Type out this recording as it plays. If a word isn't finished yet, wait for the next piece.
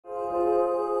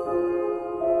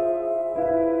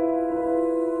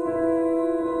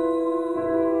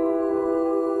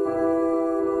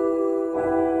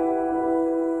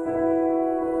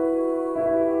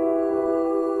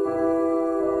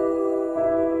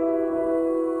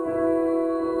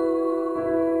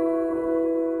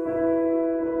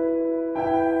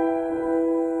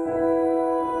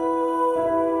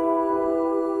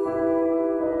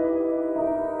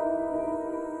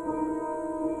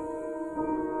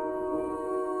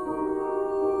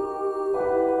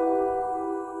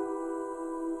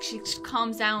she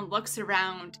calms down, looks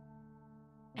around,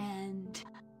 and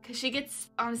because she gets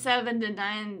on 7 to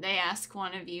 9, they ask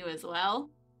one of you as well.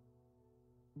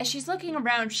 As she's looking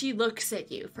around, she looks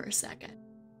at you for a second,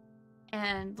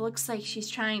 and looks like she's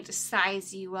trying to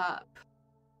size you up.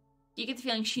 You get the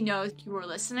feeling she knows you were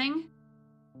listening.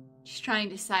 She's trying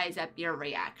to size up your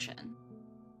reaction.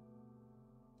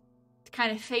 To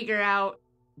kind of figure out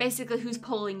basically who's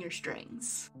pulling your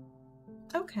strings.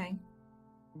 Okay.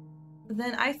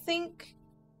 Then I think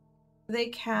they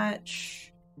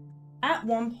catch... At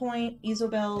one point,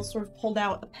 Izobel sort of pulled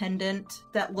out a pendant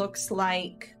that looks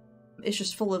like it's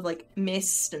just full of, like,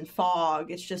 mist and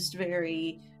fog. It's just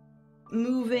very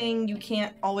moving. You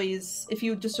can't always... If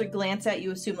you just sort of glance at it,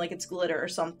 you assume, like, it's glitter or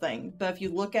something. But if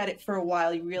you look at it for a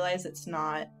while, you realize it's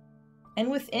not. And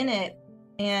within it,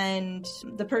 and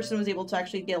the person was able to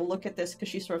actually get a look at this because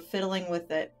she's sort of fiddling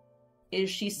with it, is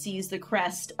she sees the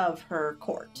crest of her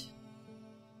court.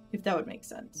 If that would make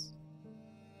sense.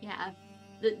 Yeah,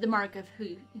 the mark of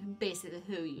who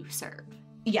you serve.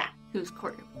 Yeah. Who's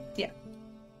court. Yeah.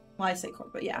 Well, I say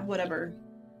court, but yeah, whatever.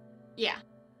 Yeah.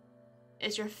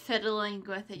 As you're fiddling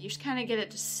with it, you just kind of get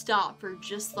it to stop for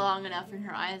just long enough and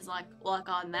her eyes lock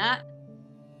on that.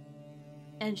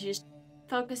 And she just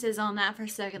focuses on that for a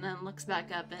second, then looks back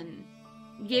up and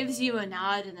gives you a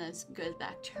nod and then goes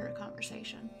back to her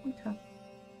conversation. Okay.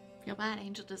 Feel bad,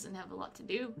 Angel doesn't have a lot to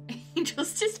do.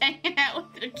 Angel's just hanging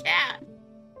out with her cat.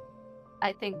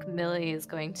 I think Millie is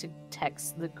going to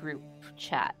text the group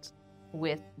chat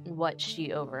with what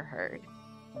she overheard.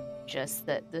 Just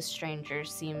that the stranger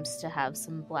seems to have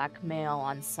some blackmail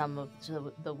on some of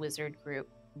the wizard group.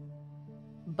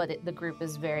 But the group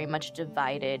is very much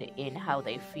divided in how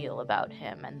they feel about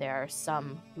him, and there are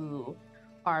some who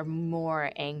are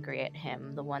more angry at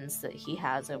him, the ones that he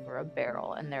has over a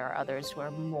barrel, and there are others who are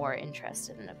more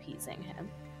interested in appeasing him.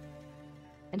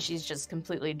 And she's just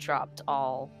completely dropped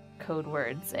all code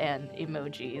words and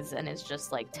emojis and is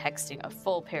just like texting a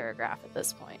full paragraph at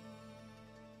this point.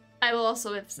 I will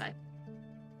also emphasize,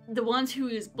 the ones who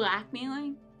he was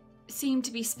blackmailing seemed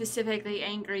to be specifically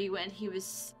angry when he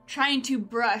was trying to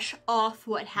brush off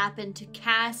what happened to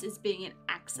Cass as being an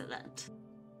accident.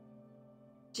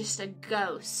 Just a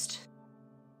ghost.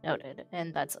 Noted,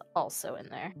 and that's also in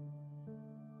there.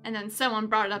 And then someone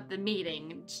brought up the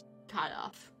meeting and just cut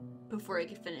off before he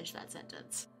could finish that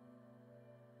sentence.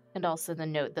 And also the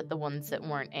note that the ones that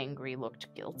weren't angry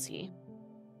looked guilty.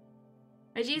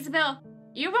 But Izobel,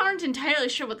 you aren't entirely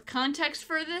sure what the context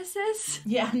for this is?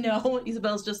 Yeah, no,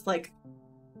 Isabel's just like...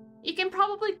 You can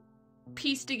probably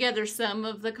piece together some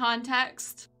of the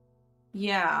context.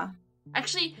 Yeah.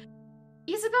 Actually,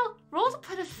 Izobel, roll to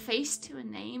put a face to a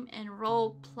name and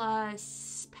roll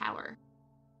plus power.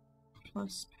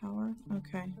 Plus power?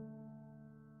 Okay.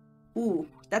 Ooh,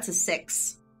 that's a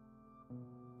 6.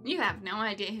 You have no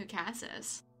idea who Cass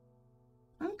is.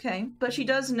 Okay, but she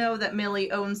does know that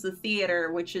Millie owns the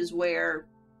theater, which is where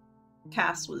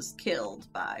Cass was killed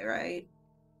by, right?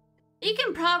 You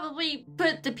can probably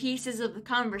put the pieces of the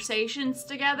conversations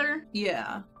together.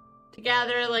 Yeah.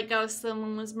 Together, like, oh,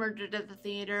 someone was murdered at the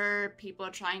theater, people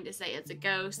are trying to say it's a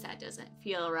ghost, that doesn't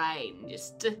feel right, and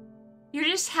you're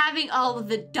just having all of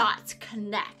the dots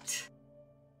connect.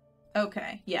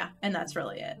 Okay, yeah, and that's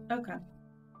really it. Okay.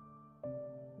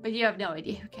 But you have no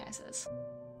idea who Cass is.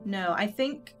 No, I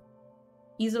think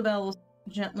Izobel will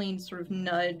gently sort of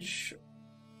nudge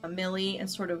Millie and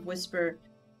sort of whisper,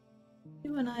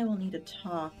 "You and I will need to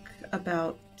talk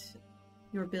about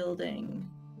your building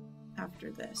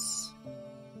after this.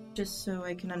 Just so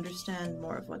I can understand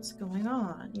more of what's going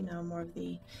on, you know, more of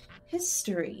the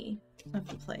history of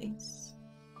the place."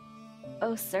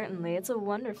 Oh, certainly. It's a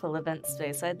wonderful event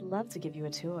space. I'd love to give you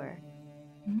a tour.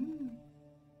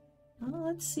 Well,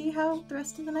 let's see how the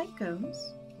rest of the night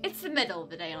goes. It's the middle of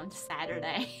the day on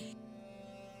Saturday.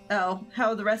 Oh,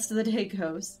 how the rest of the day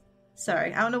goes.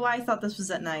 Sorry, I don't know why I thought this was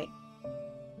at night.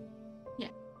 Yeah.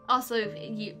 Also,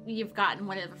 you've gotten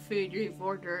whatever food you've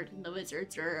ordered, and the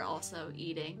wizards are also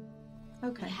eating.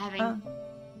 Okay. And having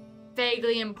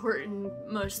vaguely important,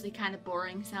 mostly kind of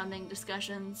boring sounding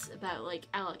discussions about, like,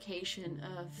 allocation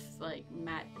of, like,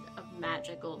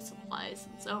 magical supplies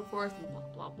and so forth, and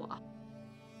blah, blah, blah.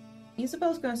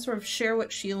 Izobel's going to sort of share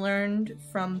what she learned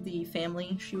from the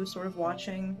family she was sort of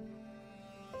watching.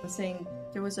 Saying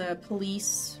there was a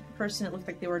police person, it looked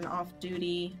like they were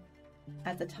off-duty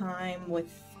at the time with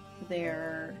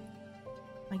their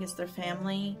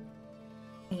family.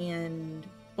 And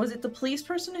was it the police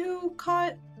person who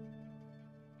caught?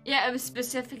 Yeah, it was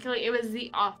the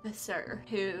officer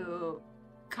who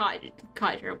caught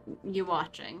you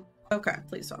watching. Okay,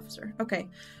 police officer. Okay.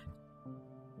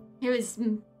 He was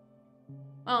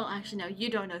Well, actually, no, you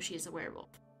don't know she's a werewolf.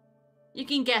 You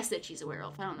can guess that she's a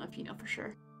werewolf. I don't know if you know for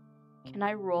sure. Can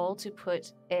I roll to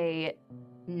put a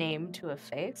name to a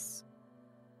face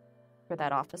for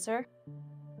that officer?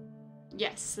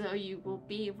 Yes, so you will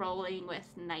be rolling with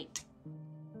night.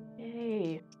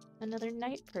 Yay, another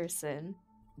night person.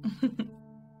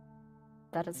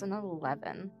 That is an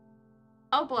 11.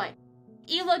 Oh boy.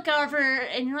 You look over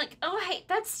and you're like, oh hey,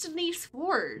 that's Denise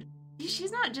Ward.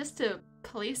 She's not just a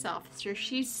police officer,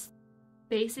 she's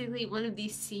basically one of the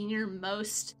senior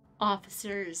most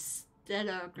officers that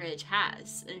Oak Ridge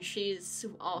has. And she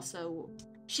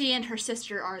and her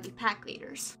sister are the pack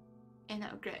leaders in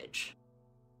Oak Ridge.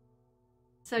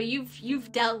 So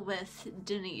you've dealt with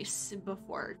Denise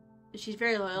before. She's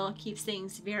very loyal, keeps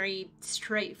things very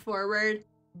straightforward.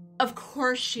 Of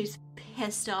course she's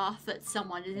pissed off that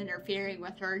someone is interfering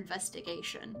with her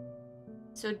investigation.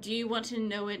 So do you want to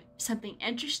know something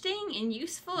interesting and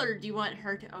useful, or do you want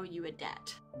her to owe you a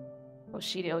debt? Well,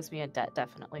 she owes me a debt,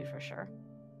 definitely, for sure.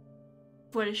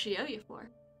 What does she owe you for?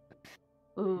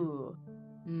 Ooh.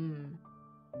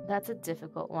 That's a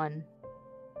difficult one.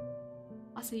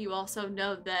 Also, you also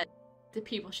know that the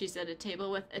people she's at a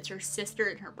table with, it's her sister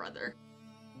and her brother.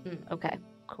 Okay,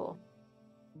 cool.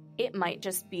 It might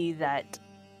just be that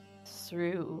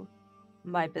through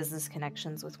my business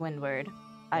connections with Windward,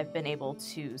 I've been able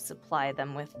to supply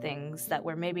them with things that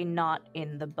were maybe not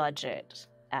in the budget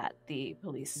at the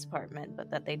police department,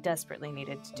 but that they desperately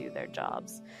needed to do their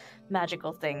jobs.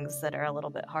 Magical things that are a little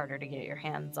bit harder to get your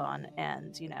hands on,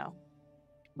 and,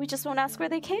 we just won't ask where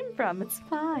they came from. It's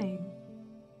fine.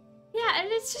 Yeah, and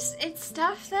it's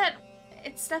stuff that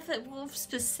wolves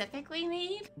specifically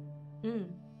need.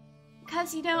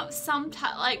 Because,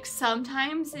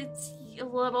 sometimes it's a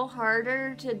little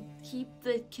harder to keep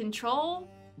the control.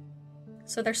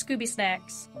 So they're Scooby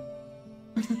snacks.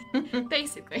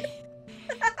 Basically.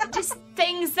 Just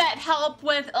things that help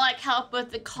with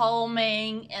the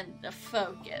calming and the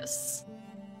focus.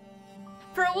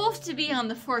 For a wolf to be on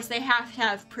the force, they have to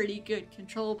have pretty good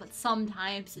control, but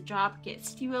sometimes the job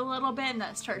gets to you a little bit and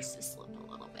that starts to slip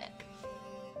a little bit.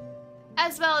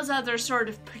 As well as other sort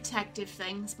of protective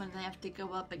things when they have to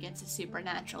go up against a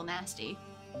supernatural nasty.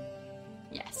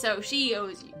 Yeah, so she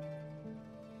owes you.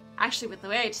 Actually, with the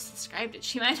way I just described it,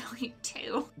 she might owe you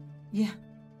 2. Yeah.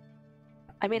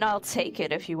 I mean, I'll take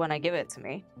it if you want to give it to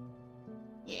me.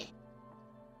 Yeah.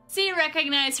 So you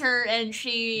recognize her, and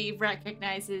she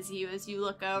recognizes you as you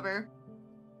look over.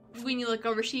 When you look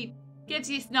over, she gives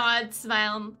you a nod,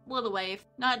 smile, a little wave.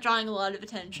 Not drawing a lot of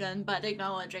attention, but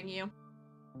acknowledging you.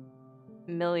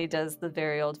 Millie does the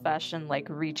very old-fashioned,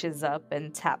 reaches up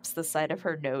and taps the side of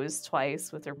her nose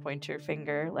twice with her pointer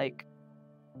finger,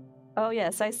 oh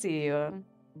yes, I see you.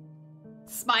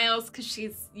 Smiles, because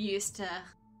she's used to...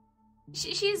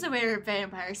 She's aware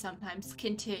vampires sometimes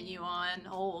continue on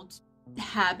old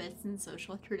habits and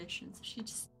social traditions. She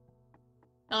just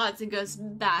nods and goes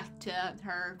back to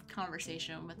her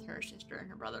conversation with her sister and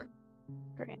her brother.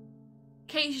 Great.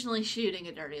 Occasionally shooting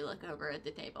a dirty look over at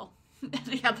the table. At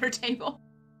the other table.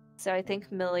 So I think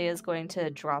Millie is going to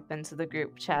drop into the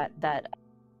group chat that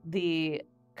the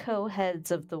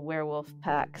co-heads of the werewolf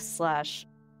pack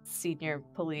 / senior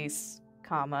police,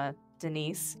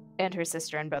 Denise, and her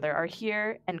sister and brother are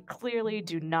here and clearly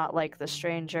do not like the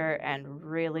stranger and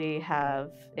really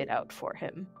have it out for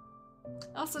him.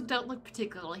 Also don't look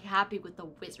particularly happy with the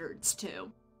wizards,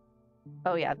 too.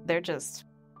 Oh yeah, they're just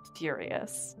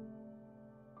furious.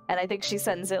 And I think she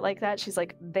sends it like that. She's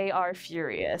like, they are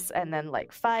furious. And then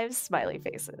 5 smiley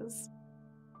faces.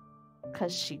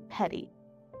 'Cause she petty.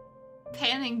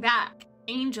 Panning back,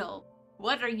 Angel,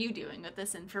 what are you doing with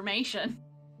this information?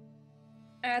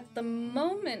 At the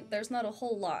moment, there's not a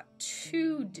whole lot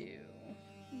to do.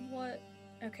 What?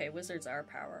 Okay, wizards are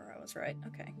power. I was right.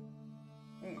 Okay.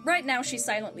 Right now, she's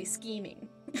silently scheming.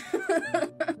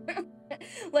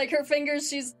 Her fingers,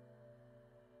 she's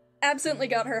absently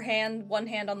got her one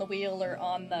hand on the wheel or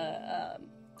on the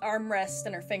armrest,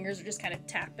 and her fingers are just kind of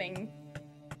tapping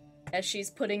as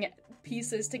she's putting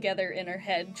pieces together in her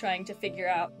head, trying to figure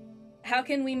out how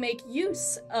can we make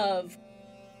use of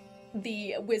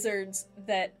the wizards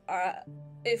that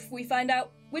if we find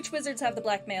out which wizards have the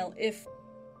blackmail,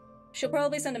 she'll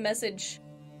probably send a message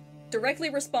directly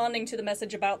responding to the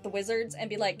message about the wizards and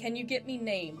be like, can you get me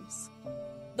names?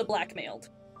 The blackmailed.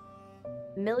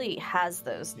 Millie has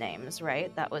those names,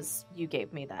 right? You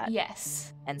gave me that.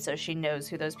 Yes. And so she knows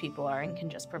who those people are and can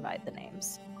just provide the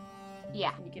names.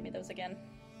 Yeah. Can you give me those again?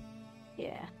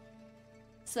 Yeah.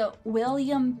 So,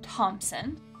 William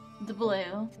Thompson, the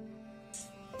blue,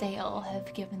 they all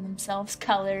have given themselves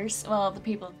colors. Well, the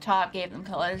people at the top gave them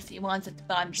colors. The ones at the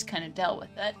bottom just kind of dealt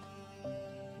with it.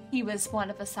 He was one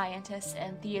of the scientists,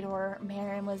 and Theodore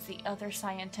Marin was the other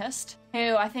scientist,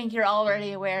 who I think you're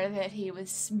already aware that he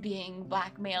was being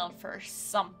blackmailed for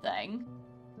something.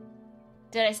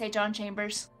 Did I say John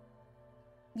Chambers?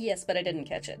 Yes, but I didn't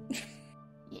catch it.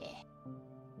 Yeah.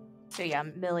 So yeah,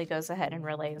 Millie goes ahead and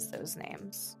relays those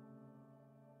names.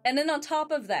 And then on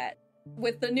top of that,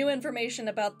 with the new information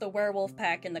about the werewolf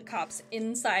pack and the cops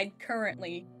inside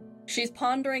currently, she's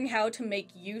pondering how to make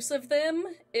use of them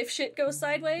if shit goes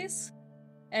sideways.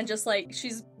 And just like,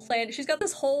 she's got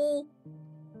this whole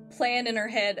plan in her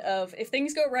head of, if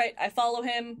things go right, I follow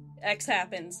him, X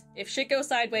happens. If shit goes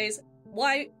sideways,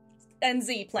 Y and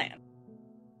Z plan.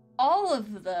 All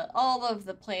of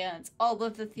the plans, all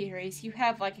of the theories, you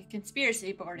have like a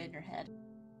conspiracy board in your head.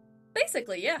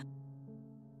 Basically, yeah.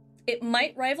 It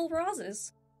might rival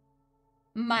Roz's.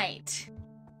 Might.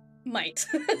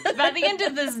 By the end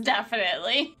of this,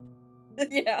 definitely.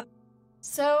 Yeah.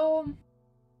 So,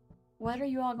 what are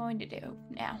you all going to do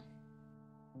now?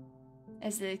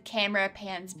 As the camera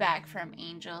pans back from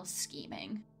Angel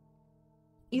scheming.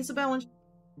 Izobel,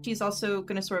 she's also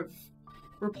going to sort of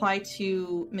reply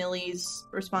to Millie's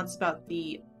response about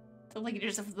the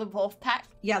leaders of the wolf pack?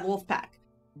 Yeah, the wolf pack.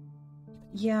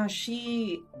 Yeah,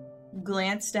 she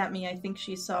glanced at me. I think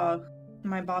she saw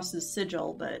my boss's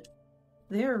sigil, but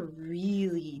they're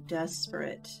really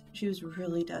desperate. She was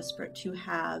really desperate to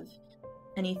have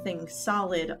anything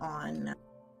solid on,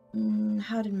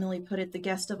 how did Millie put it, the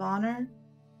guest of honor?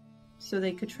 So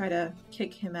they could try to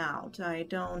kick him out. I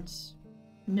don't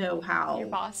know how. Your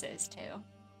boss is, too.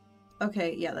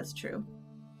 Okay, yeah, that's true.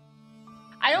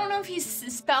 I don't know if he's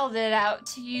spelled it out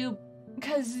to you,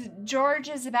 because George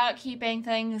is about keeping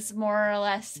things more or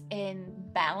less in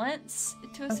balance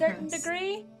to a certain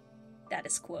degree. That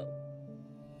is quote.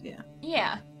 Yeah.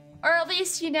 Yeah. Or at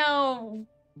least,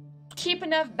 keep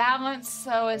enough balance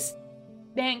so as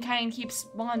mankind keeps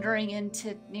wandering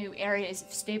into new areas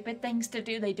of stupid things to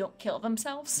do, they don't kill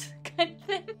themselves, kind of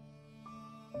thing.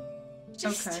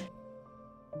 Just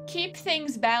keep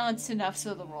things balanced enough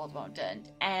so the world won't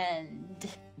end. And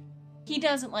he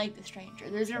doesn't like the stranger.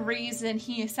 There's a reason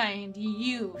he assigned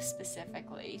you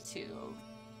specifically to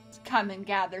come and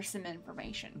gather some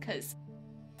information, because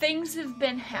things have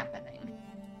been happening.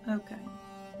 Okay.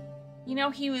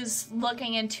 He was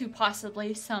looking into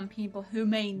possibly some people who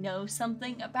may know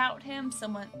something about him,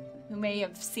 someone who may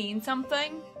have seen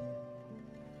something.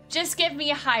 Just give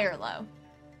me a high or low.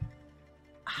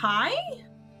 High?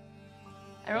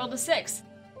 I rolled a 6.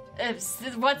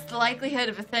 What's the likelihood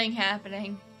of a thing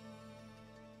happening?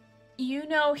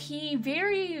 He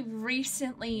very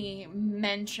recently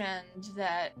mentioned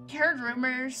that he heard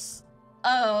rumors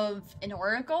of an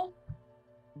oracle.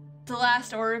 The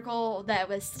last oracle that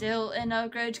was still in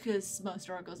Oak Ridge, because most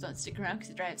oracles don't stick around because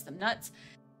it drives them nuts.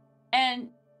 And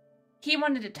he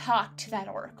wanted to talk to that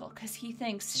oracle because he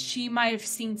thinks she might have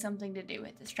seen something to do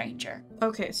with the stranger.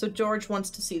 Okay, so George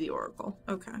wants to see the oracle.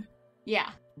 Okay.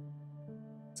 Yeah.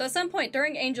 So at some point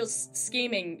during Angel's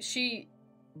scheming, she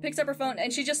picks up her phone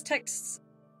and she just texts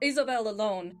Izobel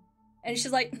alone. And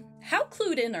she's like, how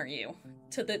clued in are you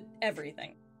to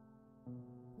everything?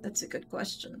 That's a good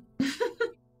question.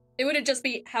 It would just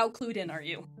be, how clued in are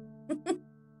you?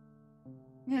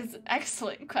 It's an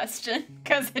excellent question,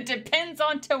 because it depends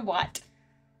on to what.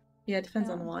 Yeah, it depends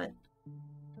on what.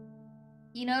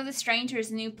 The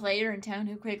stranger's new player in town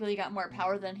who quickly got more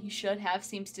power than he should have,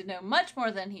 seems to know much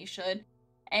more than he should,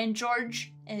 and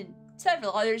George and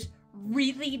several others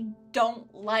really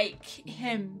don't like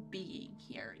him being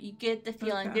here. You get the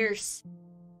feeling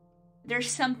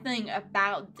there's something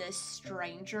about this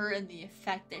stranger and the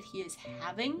effect that he is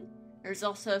having. There's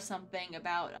also something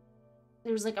about,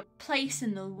 there's like a place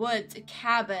in the woods, a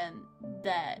cabin,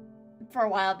 that for a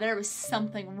while there was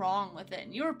something wrong with it.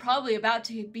 And you were probably about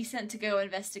to be sent to go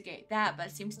investigate that, but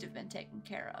it seems to have been taken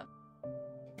care of.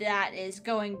 That is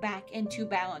going back into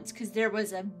balance, because there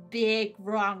was a big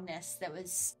wrongness that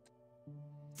was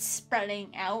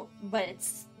spreading out, but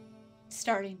it's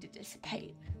starting to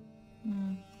dissipate.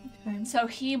 Okay. So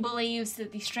he believes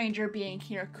that the stranger being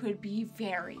here could be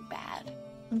very bad.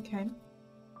 Okay.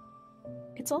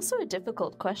 It's also a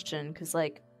difficult question, because,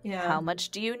 yeah. How much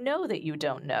do you know that you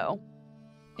don't know?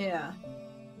 Yeah.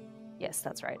 Yes,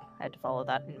 that's right. I had to follow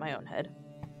that in my own head.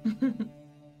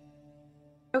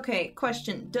 Okay,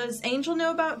 question. Does Angel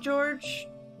know about George?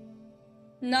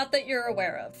 Not that you're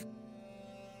aware of.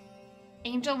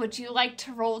 Angel, would you like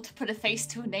to roll to put a face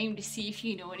to a name to see if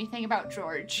you know anything about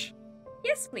George?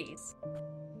 Yes, please.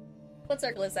 What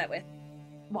circle is that with?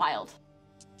 Wild.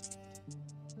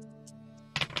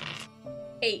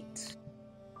 8.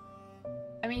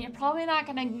 I mean, you're probably not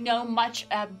going to know much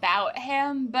about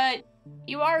him, but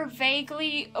you are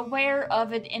vaguely aware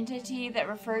of an entity that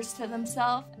refers to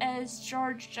themselves as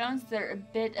George Jones. They're a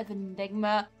bit of an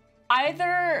enigma.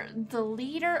 Either the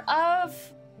leader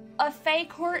of a Fae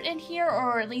court in here,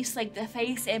 or at least like the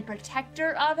face and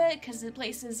protector of it, because in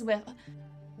places with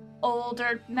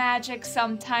older magic,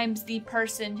 sometimes the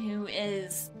person who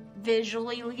is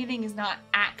visually leading is not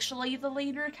actually the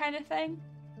leader kind of thing.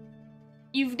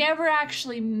 You've never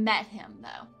actually met him,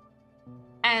 though.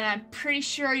 And I'm pretty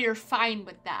sure you're fine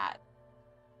with that.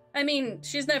 I mean,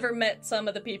 she's never met some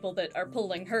of the people that are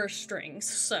pulling her strings,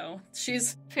 so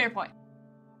she's... Fair point.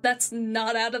 That's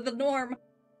not out of the norm.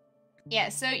 Yeah,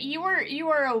 so you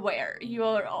are aware. You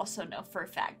also know for a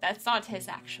fact that's not his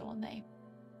actual name.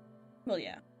 Well,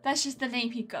 yeah. That's just the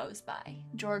name he goes by.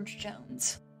 George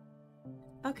Jones.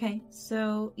 Okay,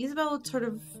 so Izobel would sort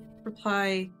of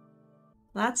reply,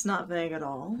 that's not vague at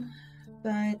all,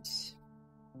 but...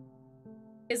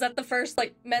 Is that the first,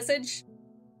 message?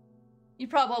 You're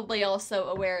probably also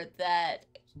aware that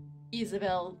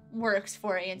Izobel works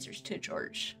for Answers to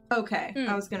George. Okay,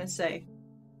 I was gonna say.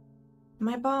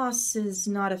 My boss is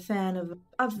not a fan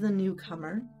of the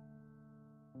newcomer.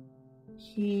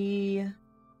 He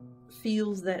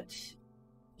feels that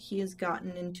he has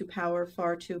gotten into power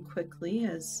far too quickly,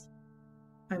 as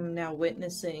I'm now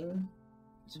witnessing,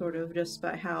 sort of just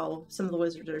by how some of the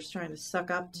wizards are trying to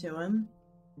suck up to him,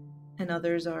 and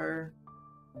others are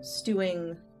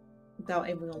stewing without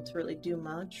able to really do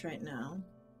much right now.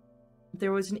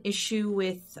 There was an issue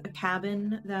with a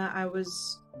cabin that I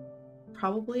was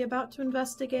probably about to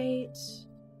investigate.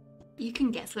 You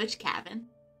can guess which cabin.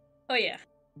 Oh, yeah.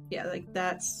 Yeah,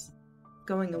 that's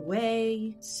going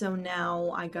away, so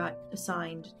now I got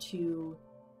assigned to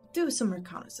do some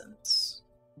reconnaissance.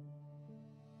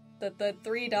 The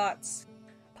 3 dots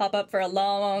pop up for a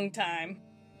long time.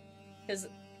 Because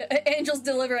Angel's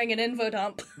delivering an info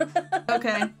dump.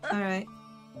 Okay, alright.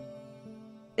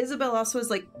 Izobel also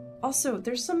is also,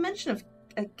 there's some mention of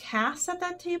a Cass at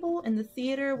that table in the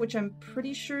theater, which I'm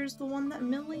pretty sure is the one that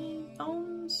Millie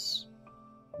owns.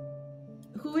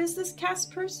 Who is this Cass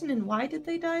person and why did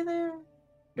they die there?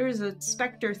 There's a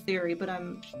specter theory, but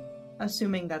I'm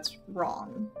assuming that's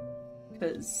wrong.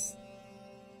 Because...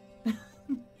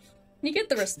 You get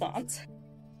the response.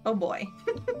 Oh boy.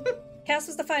 Cass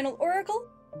was the final oracle.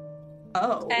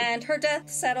 Oh. And her death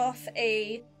set off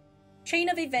a chain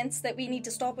of events that we need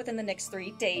to stop within the next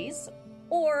 3 days.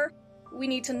 Or we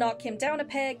need to knock him down a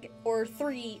peg, or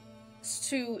 3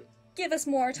 to give us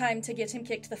more time to get him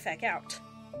kicked the feck out.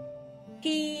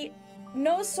 He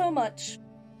knows so much,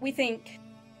 we think,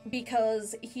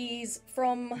 because he's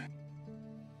from...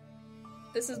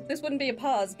 This wouldn't be a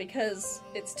pause because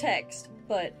it's text,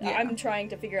 but yeah. I'm trying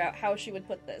to figure out how she would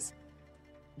put this.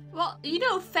 Well,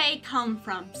 Fae come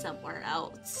from somewhere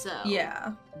else, so...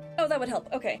 Yeah. Oh, that would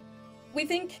help. Okay. We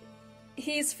think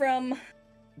he's from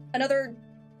another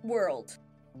world,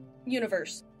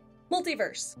 universe,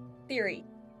 multiverse, theory.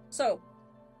 So,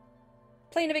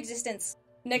 plane of existence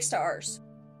next to ours.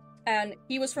 And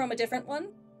he was from a different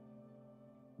one.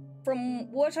 From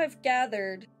what I've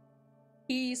gathered,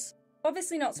 he's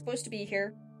obviously not supposed to be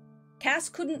here. Cass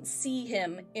couldn't see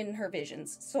him in her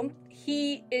visions, so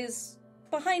he is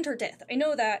behind her death. I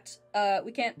know that.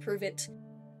 We can't prove it.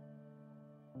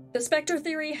 The Spectre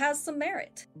theory has some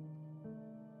merit.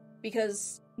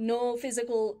 Because no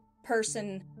physical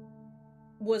person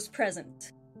was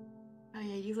present. Oh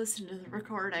yeah, you listened to the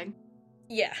recording.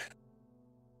 Yeah.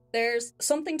 There's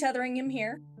something tethering him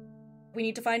here. We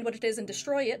need to find what it is and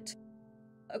destroy it,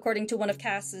 according to one of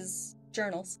Cass's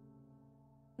journals.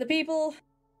 The people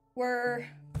were...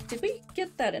 Did we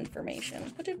get that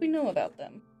information? What did we know about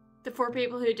them? The 4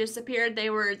 people who disappeared, they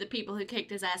were the people who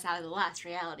kicked his ass out of the last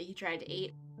reality he tried to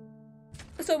eat.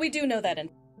 So we do know that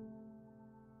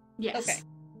Yes. Okay.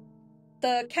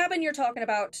 The cabin you're talking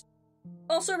about,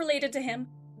 also related to him?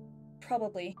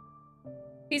 Probably.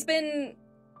 He's been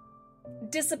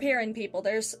disappearing people.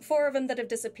 There's 4 of them that have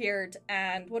disappeared,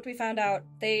 and what we found out,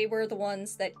 they were the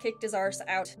ones that kicked his arse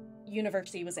out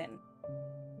university he was in.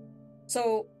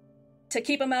 So, to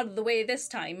keep him out of the way this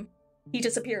time, he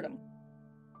disappeared them.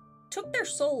 Took their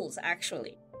souls,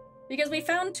 actually. Because we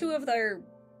found 2 of their...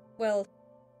 well...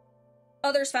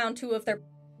 Others found 2 of their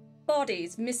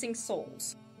bodies missing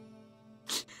souls.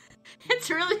 It's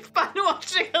really fun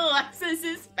watching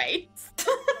Alexis's face.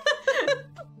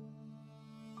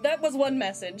 That was one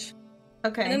message.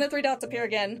 Okay. And then the 3 dots appear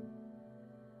again.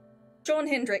 John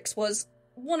Hendricks was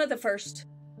one of the first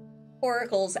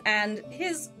oracles, and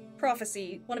his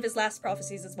prophecy, one of his last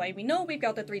prophecies, is why we know we've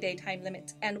got the 3-day time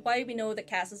limit, and why we know that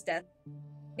Cass's death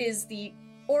is the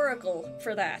oracle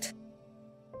for that.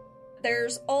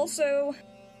 There's also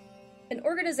an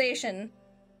organization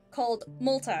called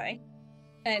Multi,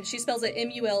 and she spells it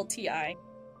M-U-L-T-I.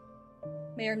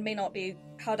 May or may not be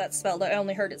how that's spelled, I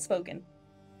only heard it spoken.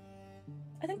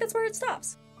 I think that's where it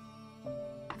stops.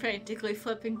 Frantically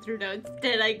flipping through notes.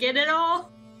 Did I get it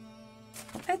all?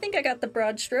 I think I got the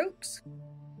broad strokes.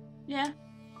 Yeah.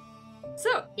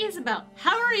 So, Izobel,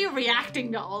 how are you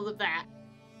reacting to all of that?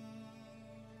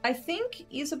 I think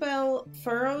Izobel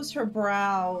furrows her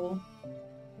brow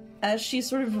as she's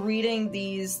sort of reading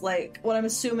these, like, what I'm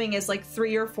assuming is like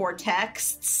 3 or 4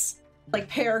 texts, like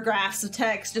paragraphs of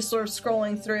text, just sort of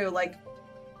scrolling through, like,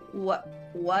 what,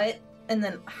 and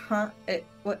then,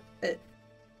 what.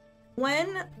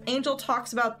 When Angel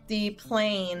talks about the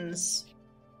planes,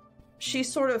 she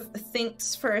sort of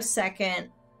thinks for a second,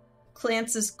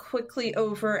 glances quickly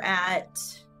over at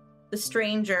the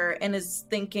stranger, and is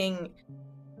thinking,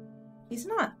 he's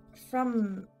not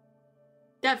from...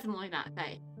 Definitely not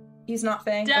Faye. He's not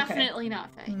Faye? Definitely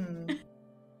not Faye.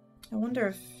 I wonder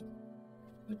if...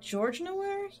 Would George know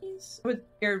where he's...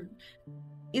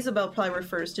 Izobel probably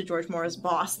refers to George more as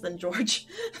boss than George.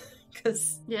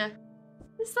 Because... Yeah.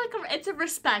 It's a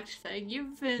respect thing.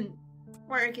 You've been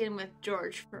working with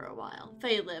George for a while.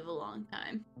 They live a long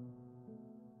time.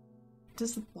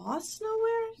 Does the boss know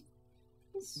where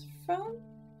he's from?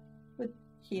 Would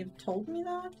he have told me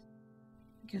that?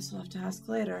 I guess we'll have to ask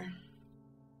later.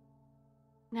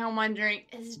 Now I'm wondering,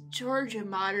 is George a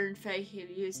modern Fae who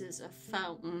uses a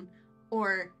phone?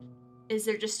 Or is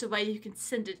there just a way you can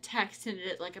send a text and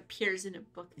it like appears in a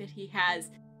book that he has?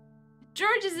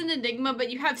 George is an enigma, but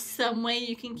you have some way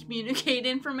you can communicate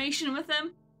information with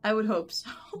him. I would hope so.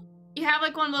 You have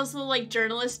like one of those little like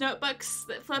journalist notebooks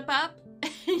that flip up.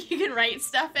 You can write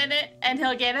stuff in it, and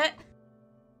he'll get it.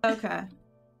 Okay.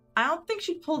 I don't think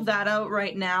she'd pull that out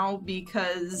right now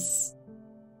because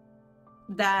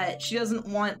that she doesn't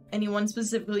want anyone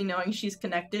specifically knowing she's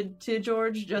connected to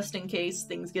George, just in case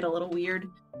things get a little weird.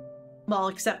 Well,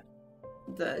 except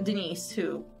the Denise,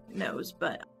 who knows,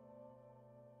 but...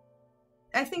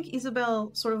 I think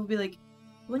Izobel sort of will be like,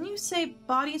 when you say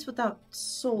bodies without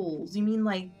souls, you mean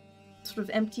like sort of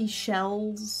empty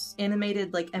shells?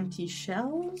 Animated like empty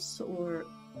shells? Or...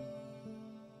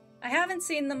 I haven't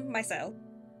seen them myself.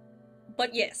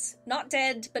 But yes, not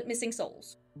dead, but missing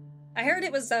souls. I heard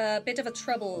it was a bit of a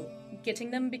trouble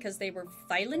getting them because they were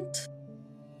violent.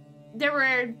 There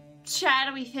were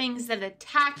shadowy things that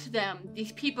attacked them.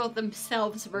 These people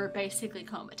themselves were basically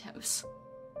comatose.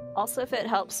 Also, if it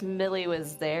helps, Millie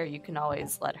was there. You can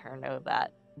always let her know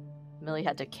that. Millie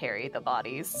had to carry the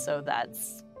bodies, so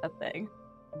that's a thing.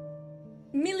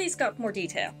 Millie's got more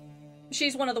detail.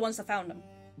 She's one of the ones that found them.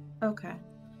 Okay.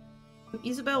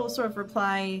 Izobel will sort of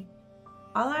reply,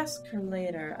 I'll ask her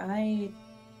later. I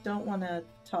don't want to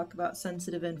talk about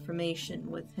sensitive information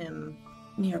with him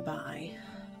nearby.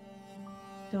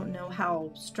 Don't know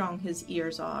how strong his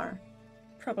ears are.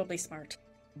 Probably smart.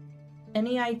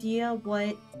 Any idea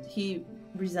what he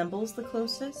resembles the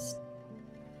closest?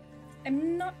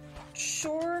 I'm not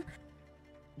sure.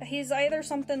 He's either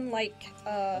something like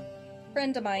a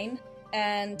friend of mine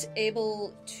and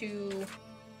able to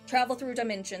travel through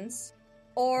dimensions,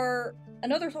 or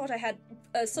another thought I had,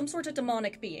 some sort of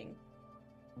demonic being.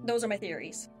 Those are my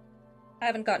theories. I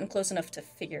haven't gotten close enough to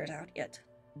figure it out yet.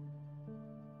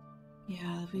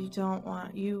 Yeah,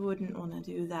 you wouldn't want to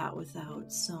do that without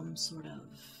some sort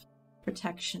of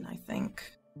protection, I think.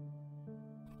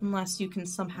 Unless you can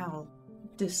somehow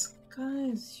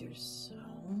disguise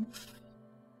yourself.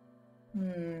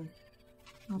 I'll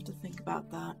have to think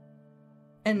about that.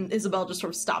 And Izobel just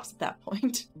sort of stops at that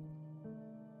point.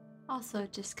 Also,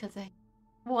 just because I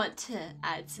want to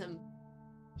add some,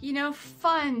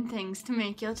 fun things to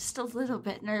make you just a little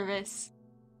bit nervous.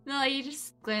 No, you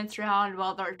just glance around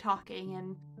while they're talking,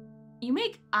 and you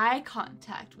make eye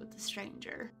contact with the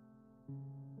stranger.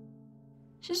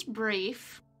 Just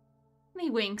brief. And he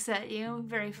winks at you, a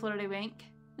very flirty wink,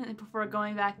 before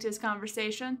going back to his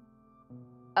conversation.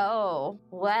 Oh,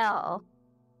 well.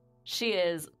 She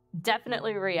is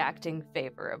definitely reacting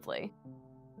favorably.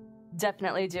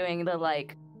 Definitely doing the,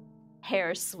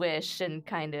 hair swish and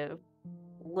kind of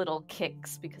little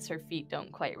kicks because her feet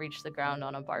don't quite reach the ground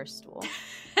on a bar stool.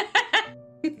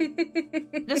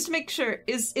 Just to make sure,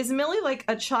 is Millie,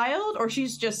 a child, or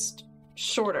she's just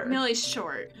shorter? Millie's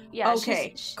short. Yeah.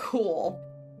 Okay, cool.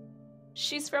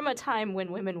 She's from a time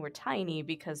when women were tiny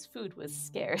because food was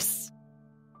scarce.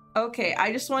 Okay,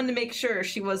 I just wanted to make sure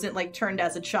she wasn't, like, turned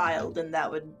as a child, and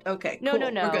that would... Okay, No, cool. no,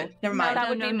 no. We're good. Never mind. That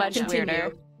would be much Continue.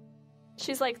 weirder.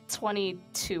 She's like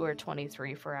 22 or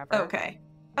 23 forever. Okay.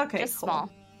 Okay, Just cool. small.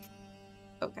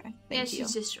 Okay, Yeah, thank you.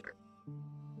 she's just short.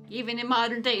 Even in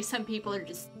modern day, some people are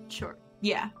just short.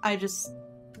 Yeah, I just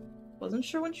wasn't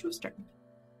sure when she was turned.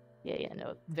 Yeah,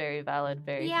 no. Very valid,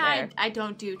 very Yeah, fair. I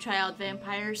don't do child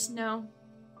vampires, no.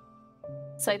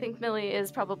 So I think Millie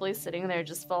is probably sitting there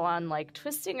just full on, like,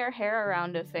 twisting her hair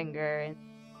around a finger and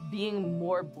being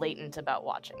more blatant about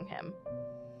watching him.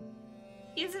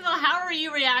 Isabel, how are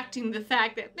you reacting to the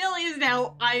fact that Millie is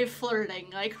now flirting,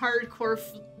 like hardcore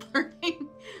flirting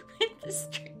with the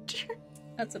stranger?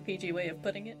 That's a PG way of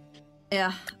putting it.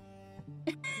 Yeah.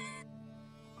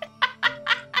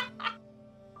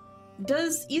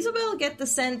 Does Izobel get the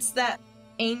sense that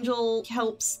Angel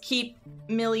helps keep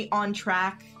Millie on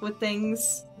track with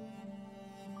things?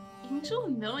 Angel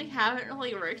and Millie haven't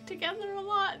really worked together a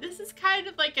lot. This is kind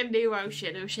of like a new oh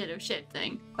shit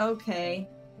thing. Okay.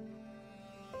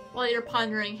 While you're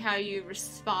pondering how you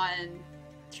respond,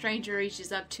 stranger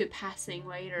reaches up to a passing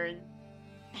waiter and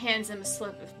hands him a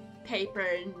slip of paper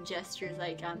and gestures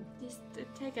like, just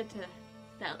take it to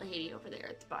that lady over there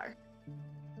at the bar.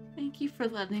 Thank you for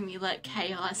letting me let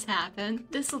chaos happen.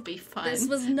 This'll be fun. This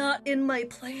was not in my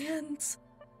plans.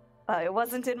 It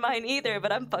wasn't in mine either,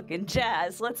 but I'm fucking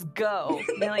jazzed. Let's go.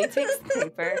 Millie takes the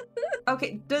paper.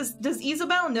 Okay, does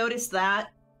Izobel notice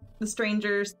that? The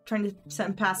stranger's trying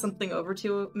to pass something over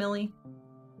to Millie?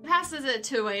 Passes it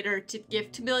to a waiter to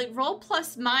give to Millie. Roll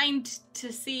plus mind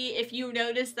to see if you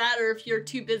notice that or if you're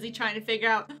too busy trying to figure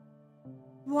out,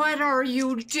 what are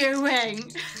you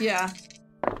doing? Yeah.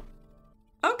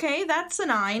 Okay, that's a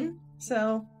 9,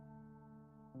 so...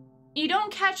 You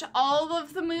don't catch all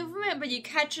of the movement, but you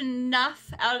catch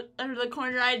enough out of the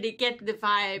corner eye to get the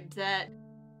vibe that...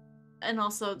 And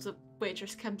also the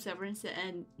waitress comes over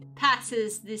and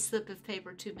passes this slip of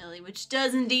paper to Millie, which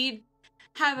does indeed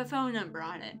have a phone number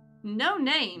on it. No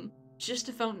name, just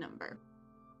a phone number.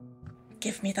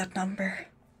 Give me that number.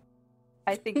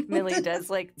 I think Millie does,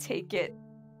 like, take it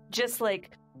just,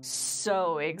 like,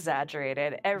 so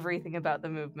exaggerated. Everything about the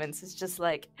movements is just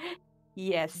like,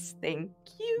 yes, thank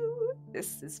you.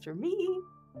 This is for me.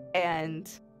 And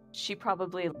she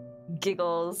probably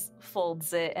giggles,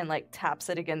 folds it, and, like, taps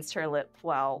it against her lip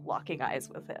while locking eyes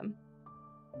with him.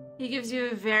 He gives you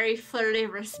a very flirty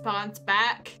response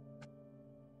back.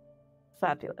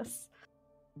 Fabulous.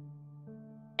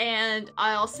 And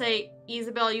I'll say,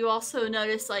 Izobel, you also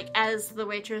notice, like, as the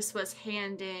waitress was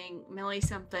handing Millie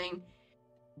something,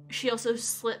 she also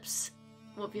slips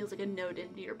what feels like a note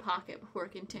into your pocket before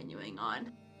continuing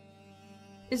on.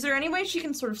 Is there any way she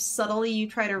can sort of subtly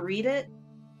try to read it?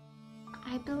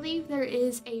 I believe there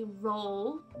is a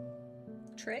roll.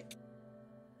 Trick?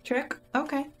 Trick?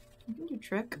 Okay. You can do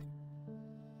trick.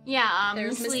 Yeah,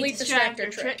 There's mislead, mislead, distract,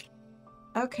 distract, or or trick.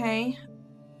 Okay.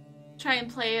 Try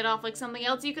and play it off like something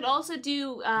else. You could also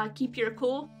do keep your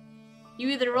cool. You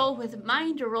either roll with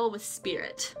mind or roll with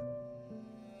spirit.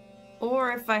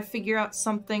 Or if I figure out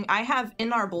something, I have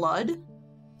in our blood.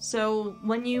 So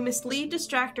when you mislead,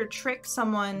 distract, or trick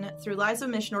someone through lies of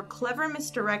omission or clever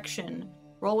misdirection,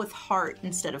 roll with heart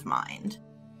instead of mind.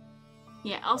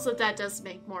 Yeah, also that does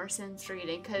make more sense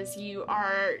reading, because you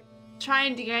are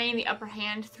trying to gain the upper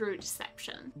hand through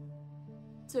deception.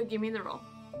 So give me the roll.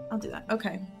 I'll do that.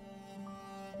 Okay.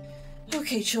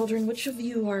 Okay, children, which of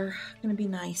you are gonna be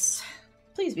nice?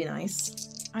 Please be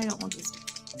nice. I don't want this to...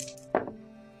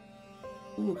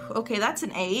 Ooh, okay, that's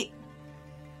an 8.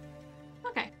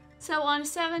 Okay, so on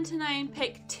 7 to 9,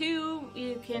 pick 2.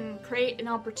 You can create an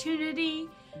opportunity,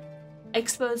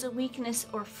 expose a weakness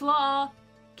or flaw,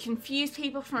 confuse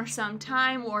people for some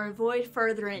time, or avoid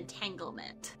further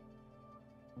entanglement.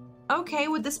 Okay,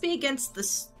 would this be against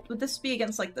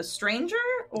like the stranger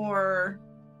or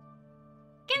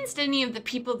Against any of the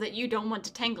people that you don't want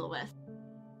to tangle with.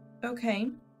 okay.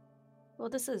 Well,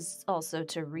 this is also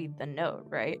to read the note,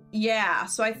 right? Yeah,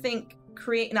 so I think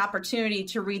create an opportunity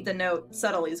to read the note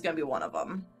subtly is going to be one of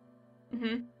them.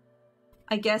 Mm-hmm.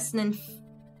 I guess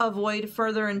avoid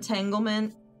further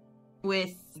entanglement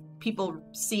with people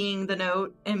seeing the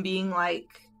note and being like,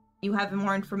 you have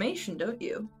more information, don't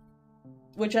you?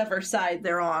 Whichever side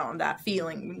they're on that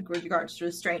feeling with regards to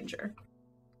a stranger.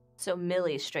 So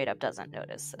Millie straight up doesn't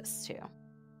notice this, too.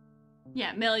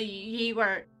 Yeah, Millie, you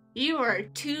were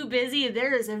too busy.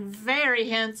 There is a very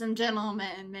handsome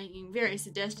gentleman making very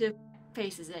suggestive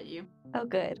faces at you. Oh,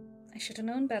 good. I should have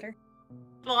known better.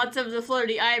 Lots of the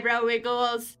flirty eyebrow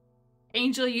wiggles.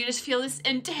 Angel, you just feel this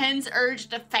intense urge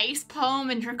to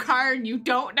facepalm in your car and you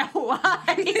don't know why.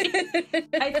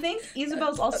 I think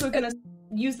Izobel's also gonna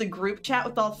use the group chat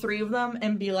with all three of them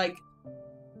and be like,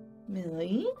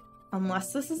 Millie,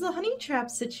 unless this is a honey trap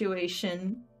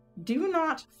situation, do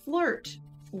not flirt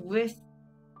with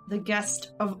the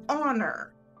guest of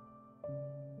honor.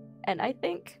 And I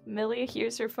think Millie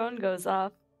hears her phone goes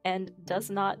off and does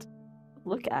not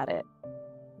look at it.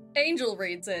 Angel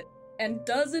reads it and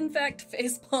does in fact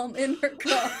facepalm in her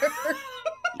car.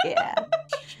 Yeah.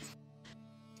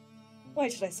 Why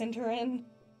should I send her in?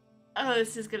 Oh,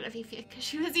 this is gonna be fun, because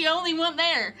she was the only one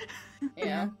there.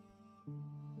 Yeah.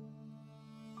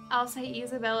 I'll say,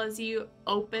 Izobel, as you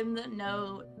open the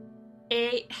note,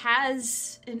 it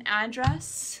has an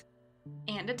address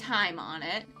and a time on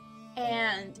it,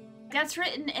 and that's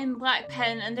written in black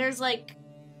pen, and there's like,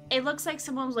 it looks like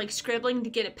someone was like scribbling to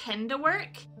get a pen to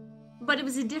work, but it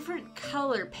was a different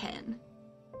color pen.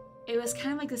 It was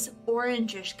kind of like this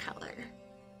orangish color.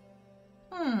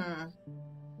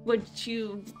 Would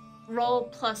you roll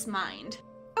plus mind?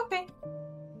 Okay.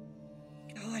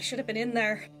 Oh, I should have been in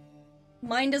there.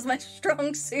 Mind is my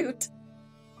strong suit.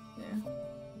 Yeah.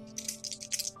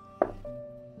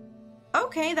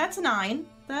 Okay, that's a 9.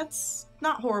 That's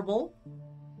not horrible.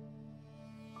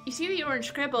 You see the orange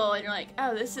scribble, and you're like,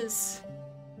 oh, this is...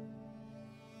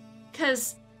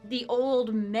 Because the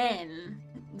old men,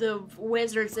 the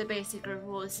wizards that basically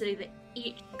rule the city, they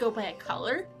each go by a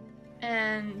color.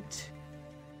 And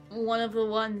one of the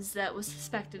ones that was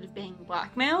suspected of being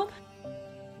blackmailed,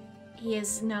 he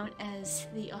is known as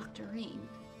the Octarine,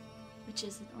 which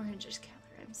is an orangish color.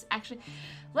 Actually,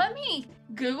 let me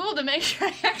Google to make sure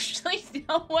I actually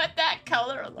know what that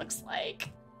color looks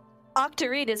like.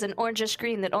 Octarine is an orangish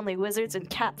green that only wizards and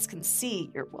cats can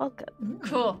see. You're welcome.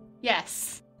 Cool.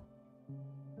 Yes.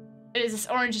 It is this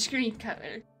orangish green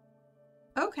color.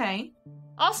 Okay.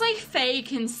 Also, Faye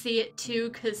can see it too,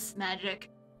 because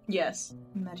magic. Yes,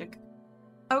 magic.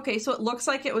 Okay, so it looks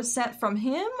like it was sent from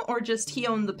him, or just he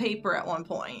owned the paper at one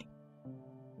point?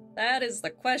 That is the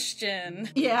question.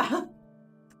 Yeah.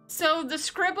 So the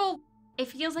scribble, it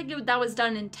feels like that was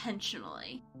done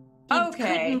intentionally. He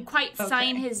Okay. couldn't quite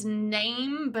sign Okay. his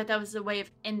name, but that was a way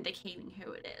of indicating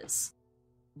who it is.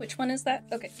 Which one is that?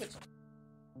 Okay, which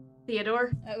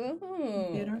Theodore. Oh.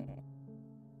 Theodore?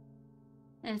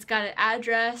 And it's got an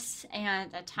address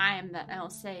and a time that I'll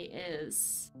say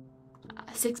is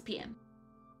 6 p.m.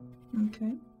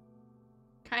 Okay.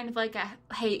 Kind of like a,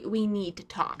 hey, we need to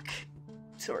talk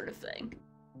sort of thing.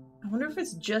 I wonder if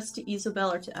it's just to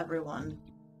Izobel or to everyone.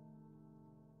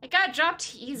 It got dropped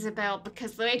to Izobel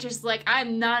because the waitress is like,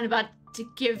 I'm not about to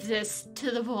give this to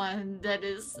the one that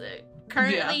is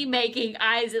currently making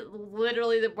eyes at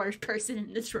literally the worst person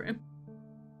in this room.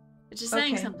 Which is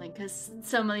saying Okay. something, because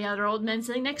some of the other old men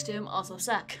sitting next to him also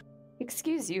suck.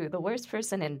 Excuse you, the worst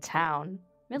person in town.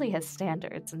 Millie has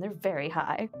standards, and they're very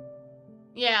high.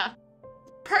 Yeah.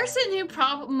 Person who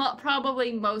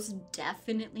probably most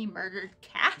definitely murdered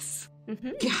Cass.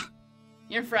 Mm-hmm. Yeah.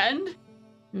 Your friend.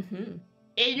 Mm-hmm.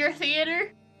 In your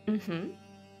theater. Mm-hmm.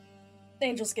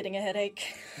 Angel's getting a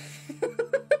headache.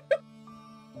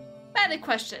 Bad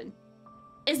question.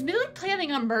 Is Millie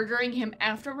planning on murdering him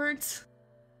afterwards?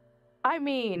 I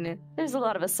mean, there's a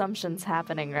lot of assumptions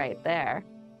happening right there.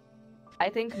 I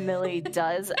think Millie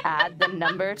does add the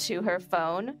number to her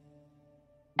phone,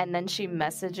 and then she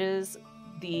messages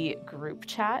the group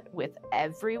chat with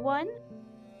everyone,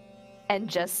 and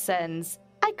just sends,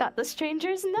 I got the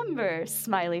stranger's number,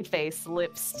 smiley face,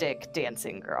 lipstick,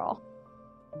 dancing girl.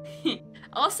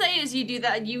 I'll say as you do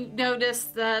that, you notice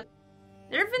that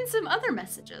there have been some other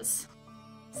messages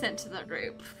sent to the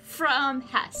group from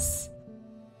Hess.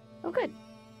 Oh, good.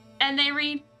 And they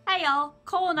read, hey y'all,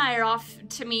 Cole and I are off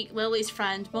to meet Lily's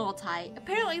friend, Multi.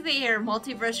 Apparently they are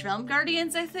multiverse realm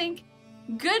guardians, I think.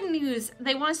 Good news,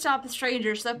 they want to stop the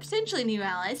strangers, so potentially new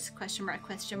allies, question mark,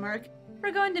 question mark.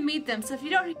 We're going to meet them, so if you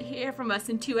don't hear from us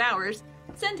in 2 hours,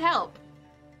 send help.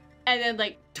 And then,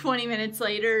 like, 20 minutes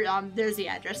later, there's the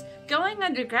address. Going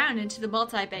underground into the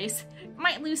multi-base.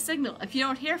 Might lose signal. If you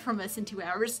don't hear from us in 2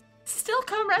 hours, still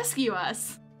come rescue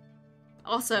us.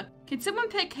 Also, can someone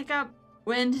pick up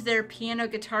wind their piano,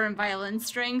 guitar, and violin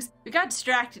strings? We got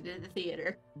distracted in the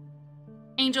theater.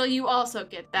 Angel, you also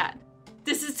get that.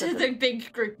 This is to the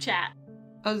big group chat.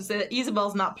 That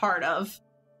Izobel's not part of.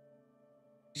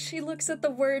 She looks at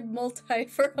the word multi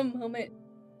for a moment.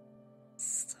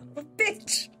 Son of a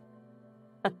bitch!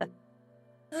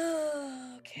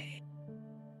 Okay.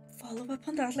 Follow up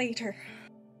on that later.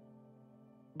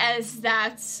 As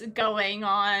that's going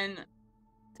on,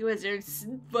 The wizards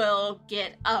will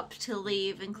get up to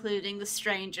leave, including the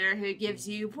stranger, who gives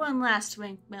you one last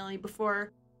wink, Millie,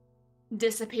 before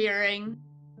disappearing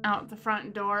out the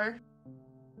front door.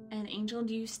 And Angel,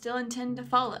 do you still intend to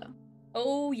follow?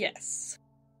 Oh, yes.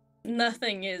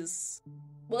 Nothing is...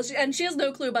 Well, she has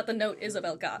no clue about the note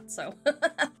Izobel got, so...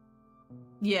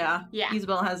 Yeah. Yeah.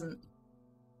 Isabel hasn't.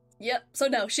 Yep, so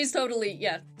no, she's totally,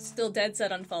 still dead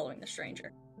set on following the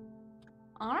stranger.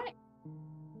 Alright.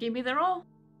 Give me the roll.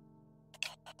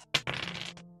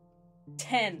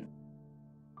 10.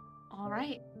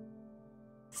 Alright.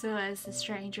 So as the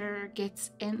stranger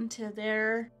gets into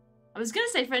their... I was gonna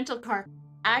say rental car.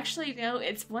 Actually, no,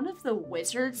 it's one of the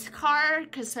wizards' car,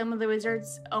 because some of the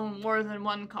wizards own more than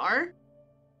one car.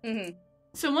 Mm-hmm.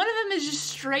 So one of them is just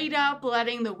straight up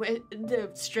letting the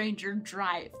stranger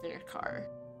drive their car.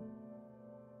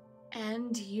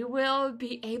 And you will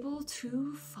be able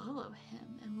to follow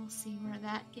him, and we'll see where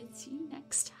that gets you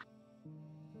next time.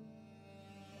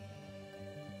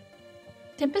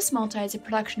 Tempest Multi is a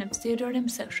production of Pseudonym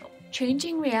Social,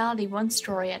 changing reality one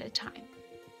story at a time.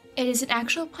 It is an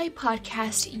actual play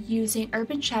podcast using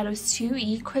Urban Shadow's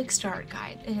 2E Quick Start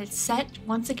Guide, and it's set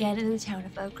once again in the town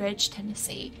of Oak Ridge,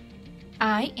 Tennessee.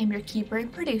 I am your keeper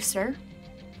and producer.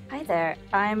 Hi there,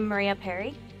 I'm Maria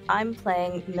Perry. I'm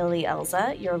playing Millie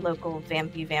Elza, your local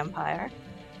vampy vampire.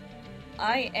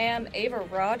 I am Ava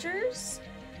Rogers.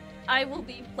 I will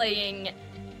be playing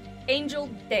Angel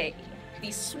Day, the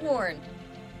Sworn.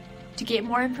 To get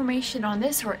more information on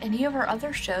this or any of our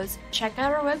other shows, check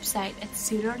out our website at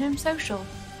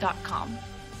pseudonymsocial.com.